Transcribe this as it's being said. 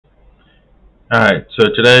Alright, so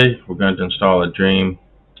today we're going to install a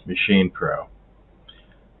DreamMachine Pro.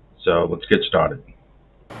 So let's get started.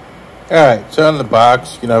 Alright, so in the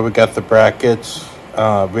box, we got the brackets.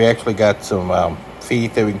 We actually got some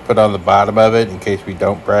feet that we can put on the bottom of it in case we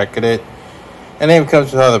don't bracket it. And then it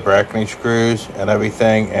comes with all the bracketing screws and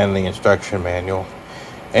everything, and the instruction manual.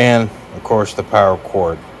 And, of course, the power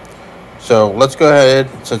cord. So let's go ahead,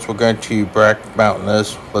 since we're going to mount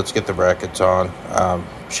this, let's get the brackets on.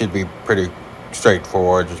 Should be pretty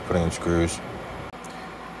straightforward, just putting in screws.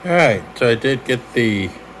 Alright, so I did get the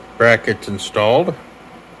brackets installed.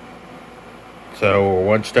 So we're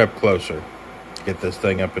one step closer to get this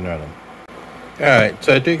thing up and running. Alright,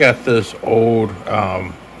 so I do got this old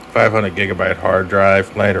 500 gigabyte hard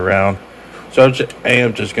drive laying around. So I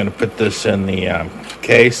am just going to put this in the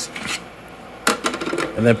case.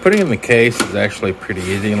 And then putting it in the case is actually pretty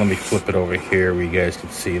easy. Let me flip it over here where you guys can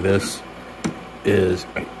see this. Is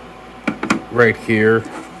right here.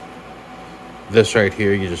 This right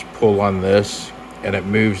here, you just pull on this and it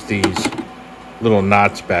moves these little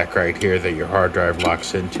knots back right here that your hard drive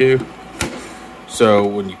locks into. So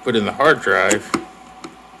when you put in the hard drive,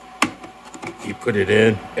 you put it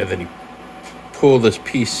in and then you pull this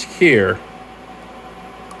piece here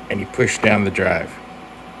and you push down the drive.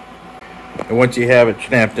 And once you have it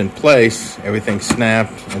snapped in place, everything's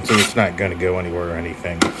snapped, and so it's not going to go anywhere or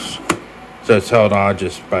anything. So it's held on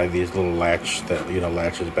just by these little latch that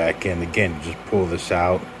latches back in. Again, you just pull this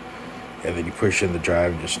out and then you push in the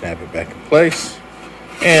drive and just snap it back in place.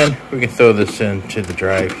 And we can throw this into the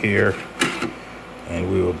drive here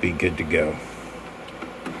and we will be good to go.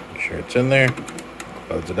 Make sure it's in there,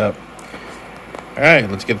 close it up. Alright,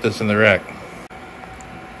 let's get this in the rack.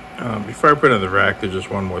 Before I put it in the rack, there's just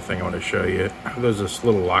one more thing I want to show you. There's this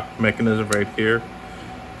little lock mechanism right here.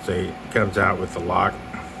 So it comes out with the lock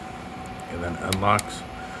and then unlocks.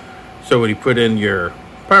 So when you put in your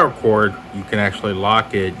power cord, you can actually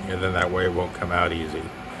lock it, and then that way it won't come out easy.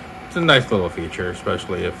 It's a nice little feature,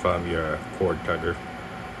 especially if you're a cord tugger.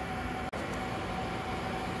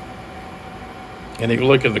 And if you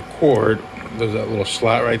look at the cord, there's that little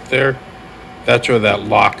slot right there. That's where that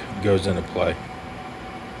lock goes into play.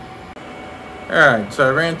 Alright, so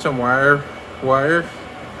I ran some wire,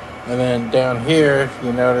 and then down here,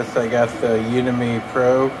 you notice I got the Udemy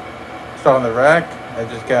Pro installed on the rack. I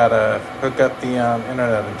just gotta hook up the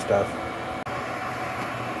internet and stuff.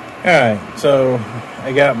 Alright, so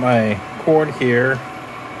I got my cord here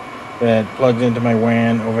that plugs into my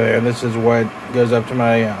WAN over there. This is what goes up to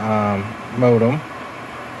my modem.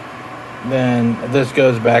 Then this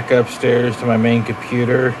goes back upstairs to my main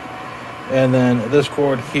computer. And then this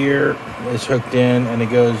cord here is hooked in and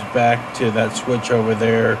it goes back to that switch over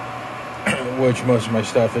there, which most of my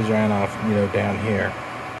stuff is ran off, down here.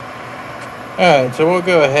 Alright, so we'll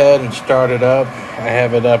go ahead and start it up. I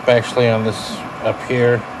have it up actually on this up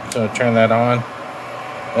here, so I'll turn that on.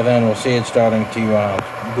 And then we'll see it starting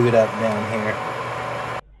to boot up down here.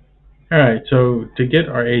 Alright, so to get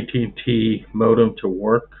our AT&T modem to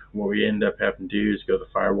work, what we end up having to do is go to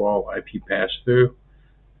firewall IP pass-through.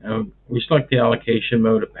 We select the allocation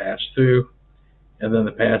mode of pass-through, and then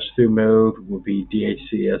the pass-through mode will be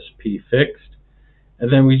DHCSP fixed.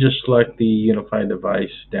 And then we just select the unified device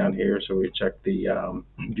down here, so we check the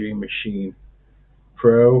DreamMachine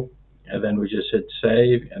Pro, and then we just hit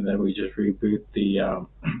save, and then we just reboot the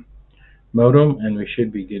modem, and we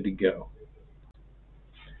should be good to go.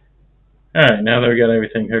 Alright, now that we got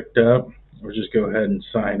everything hooked up, we'll just go ahead and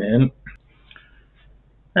sign in.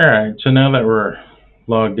 Alright, so now that we're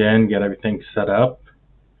logged in, get everything set up,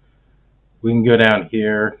 we can go down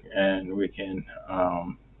here and we can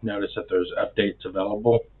notice that there's updates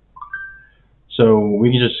available. So we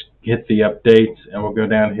can just hit the updates and we'll go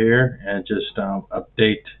down here and just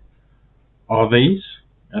update all these,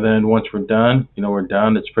 and then once we're done, we're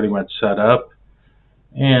done. It's pretty much set up,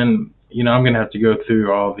 and I'm gonna have to go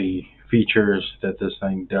through all the features that this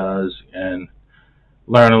thing does and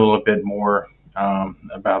learn a little bit more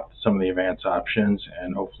about some of the advanced options,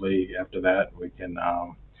 and hopefully after that we can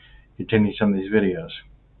continue some of these videos.